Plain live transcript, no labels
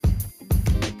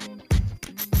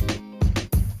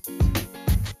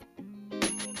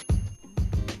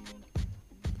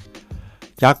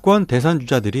야권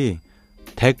대선주자들이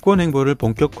대권 행보를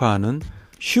본격화하는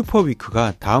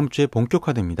슈퍼위크가 다음 주에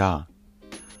본격화됩니다.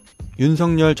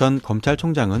 윤석열 전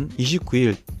검찰총장은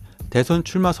 29일 대선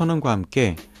출마 선언과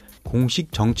함께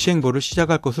공식 정치 행보를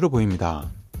시작할 것으로 보입니다.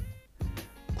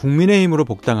 국민의힘으로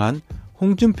복당한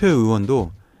홍준표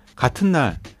의원도 같은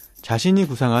날 자신이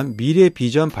구상한 미래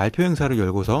비전 발표 행사를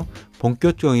열고서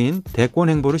본격적인 대권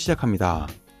행보를 시작합니다.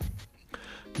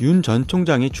 윤 전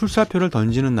총장이 출사표를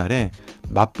던지는 날에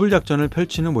맞불 작전을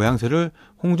펼치는 모양새를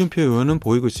홍준표 의원은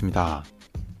보이고 있습니다.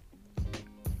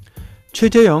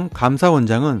 최재형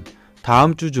감사원장은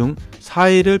다음 주 중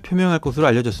 4일을 표명할 것으로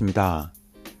알려졌습니다.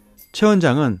 최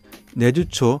원장은 내주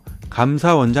초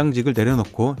감사원장직을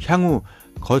내려놓고 향후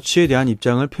거취에 대한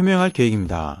입장을 표명할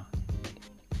계획입니다.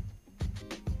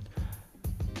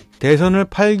 대선을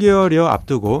 8개월여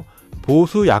앞두고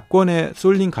보수 야권에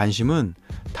쏠린 관심은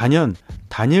단연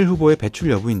단일 후보의 배출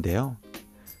여부인데요.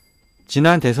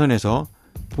 지난 대선에서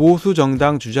보수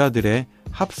정당 주자들의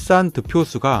합산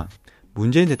득표수가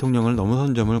문재인 대통령을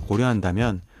넘어선 점을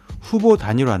고려한다면 후보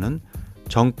단일화는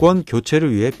정권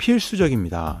교체를 위해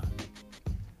필수적입니다.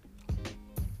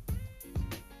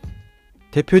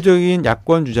 대표적인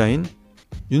야권 주자인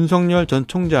윤석열 전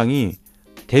총장이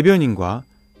대변인과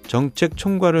정책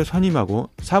총괄을 선임하고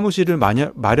사무실을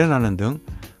마련하는 등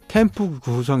캠프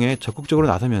구성에 적극적으로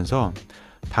나서면서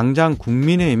당장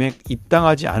국민의힘에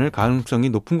입당하지 않을 가능성이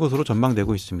높은 것으로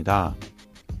전망되고 있습니다.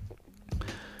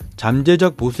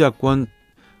 잠재적 보수야권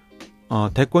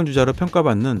대권 주자로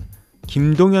평가받는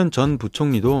김동연 전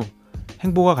부총리도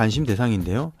행보가 관심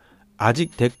대상인데요.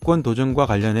 아직 대권 도전과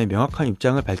관련해 명확한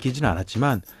입장을 밝히지는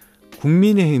않았지만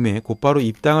국민의힘에 곧바로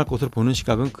입당할 것으로 보는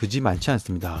시각은 그지 많지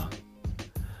않습니다.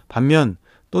 반면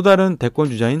또 다른 대권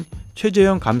주자인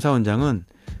최재형 감사원장은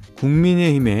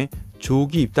국민의힘에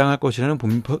조기 입당할 것이라는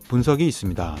분석이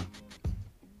있습니다.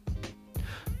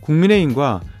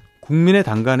 국민의힘과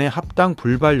국민의당 간의 합당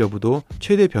불발 여부도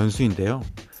최대 변수인데요.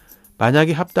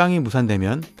 만약에 합당이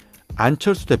무산되면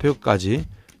안철수 대표까지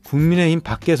국민의힘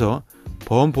밖에서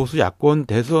범보수 야권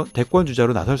대권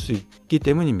주자로 나설 수 있기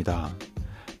때문입니다.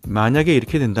 만약에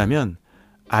이렇게 된다면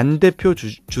안 대표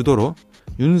주도로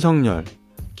윤석열,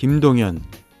 김동연,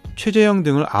 최재형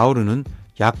등을 아우르는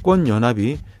야권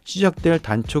연합이 시작될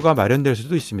단초가 마련될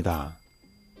수도 있습니다.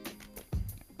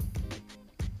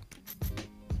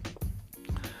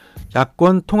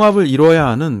 야권 통합을 이뤄야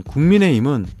하는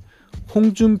국민의힘은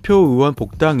홍준표 의원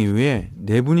복당 이후에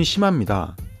내분이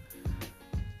심합니다.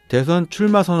 대선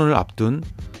출마 선언을 앞둔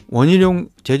원희룡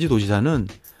제주도지사는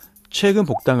최근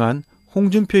복당한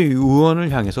홍준표 의원을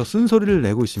향해서 쓴소리를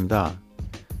내고 있습니다.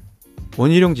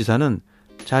 원희룡 지사는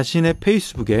자신의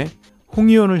페이스북에 홍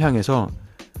의원을 향해서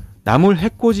남을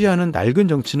해코지하는 낡은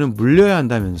정치는 물려야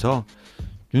한다면서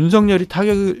윤석열이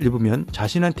타격을 입으면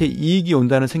자신한테 이익이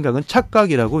온다는 생각은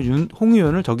착각이라고 홍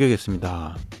의원을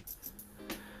저격했습니다.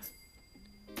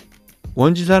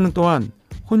 원 지사는 또한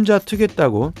혼자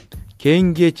트겠다고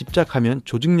개인기에 집착하면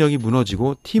조직력이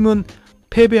무너지고 팀은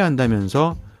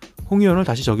패배한다면서 홍 의원을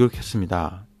다시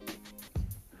저격했습니다.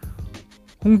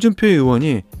 홍준표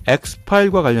의원이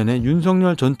엑스파일과 관련해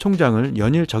윤석열 전 총장을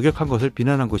연일 저격한 것을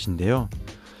비난한 것인데요.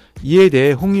 이에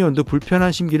대해 홍 의원도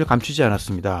불편한 심기를 감추지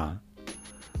않았습니다.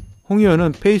 홍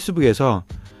의원은 페이스북에서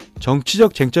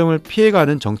정치적 쟁점을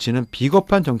피해가는 정치는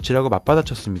비겁한 정치라고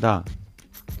맞받아쳤습니다.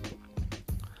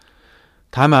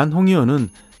 다만 홍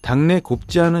의원은 당내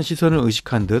곱지 않은 시선을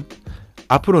의식한 듯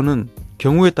앞으로는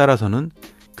경우에 따라서는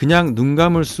그냥 눈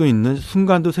감을 수 있는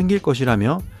순간도 생길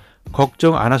것이라며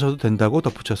걱정 안 하셔도 된다고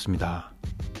덧붙였습니다.